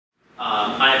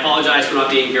apologize for not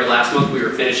being here last month. We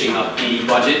were finishing up the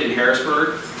budget in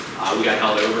Harrisburg. We got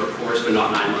held over, of course, but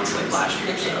not 9 months like last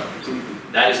year. So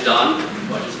that is done. The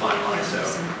budget's finalized, so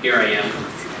here I am.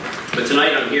 But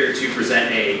tonight I'm here to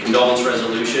present a condolence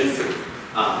resolution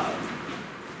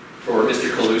for Mr.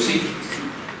 Colussy,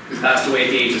 who passed away at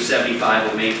the age of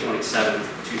 75 on May 27,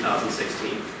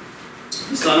 2016.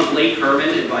 The son of late Herman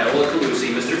and Viola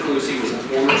Colussy, Mr. Colussy was a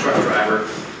former truck driver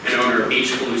and owner of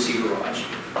H. Colussy Garage.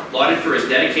 Lauded for his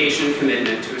dedication and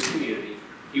commitment to his community,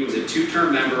 he was a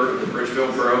 2-term member of the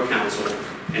Bridgeville Borough Council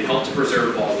and helped to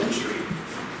preserve Baldwin Street.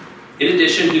 In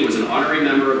addition, he was an honorary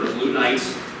member of the Blue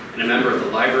Knights and a member of the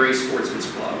Library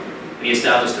Sportsman's Club, and he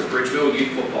established the Bridgeville Youth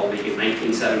Football League in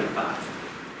 1975.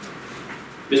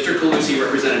 Mr. Colussy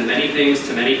represented many things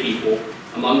to many people,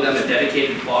 among them a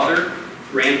dedicated father,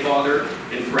 grandfather,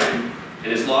 and friend,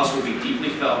 and his loss will be deeply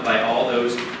felt by all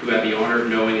those who have the honor of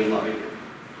knowing and loving him.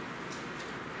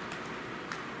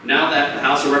 Now that the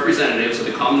House of Representatives of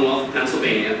the Commonwealth of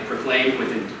Pennsylvania proclaim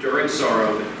with enduring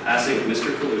sorrow the passing of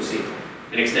Mr. Colussy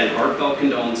and extend heartfelt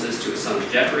condolences to his sons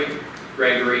Jeffrey,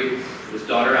 Gregory, his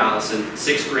daughter Allison,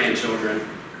 6 grandchildren,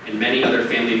 and many other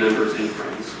family members and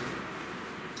friends.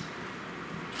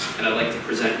 And I'd like to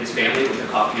present his family with a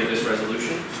copy of this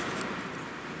resolution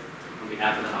on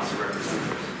behalf of the House of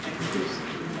Representatives.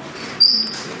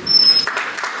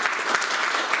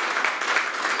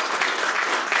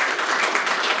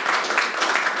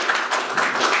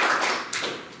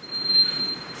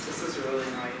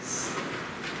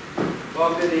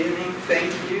 Well, good evening.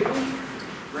 Thank you,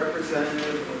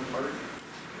 Representative Hart,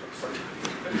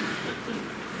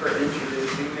 for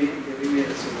introducing me and giving me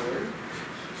this award.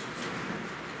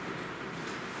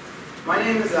 My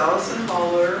name is Allison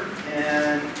Haller,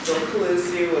 and Bill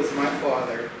Colussy was my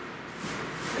father.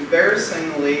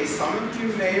 Embarrassingly, some of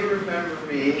you may remember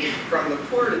me from the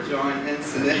Porta-John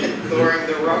incident during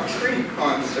the Rough Creek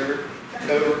concert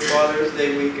over Father's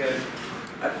Day weekend.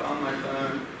 I found my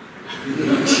phone. In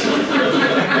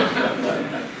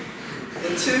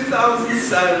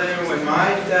 2007, when my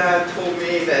dad told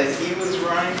me that he was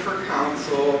running for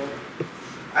council,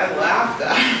 I laughed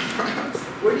at him. I was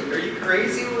like, are you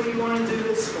crazy? What do you want to do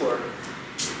this for?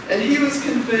 And he was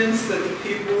convinced that the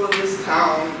people of this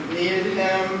town needed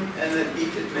him and that he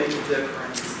could make a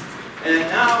difference. And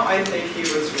now I think he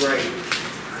was right.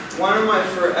 One of my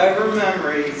forever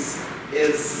memories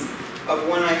is of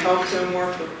when I helped him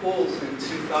work the pools in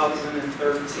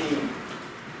 2013.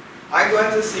 I got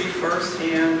to see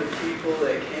firsthand the people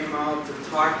that came out to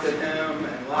talk to him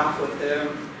and laugh with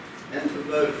him and to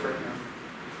vote for him.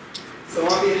 So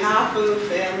on behalf of the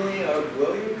family of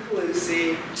William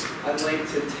Colussy, I'd like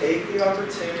to take the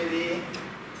opportunity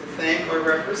to thank our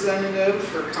representative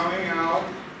for coming out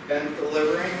and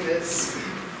delivering this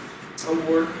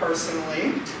award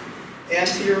personally, and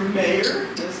to your mayor,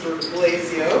 Mr.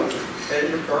 Blasio, and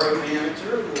your borough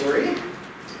manager, Lori,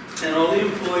 and all the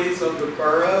employees of the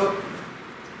borough,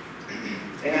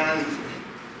 and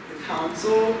the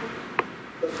council,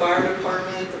 the fire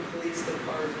department, the police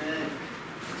department,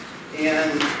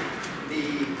 and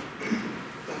the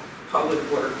public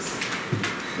works,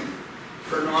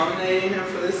 for nominating him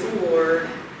for this award,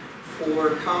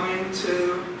 for coming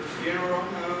to the funeral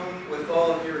home with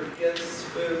all of your gifts,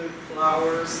 food,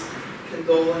 flowers,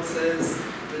 condolences,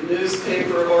 the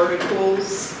newspaper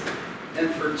articles, and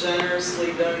for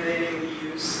generously donating the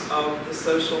use of the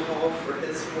social hall for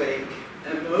his wake,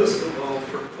 and most of all,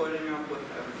 for putting up with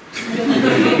him.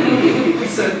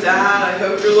 So Dad, I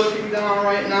hope you're looking down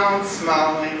right now and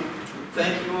smiling.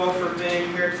 Thank you all for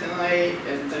being here tonight,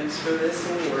 and thanks for this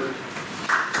award.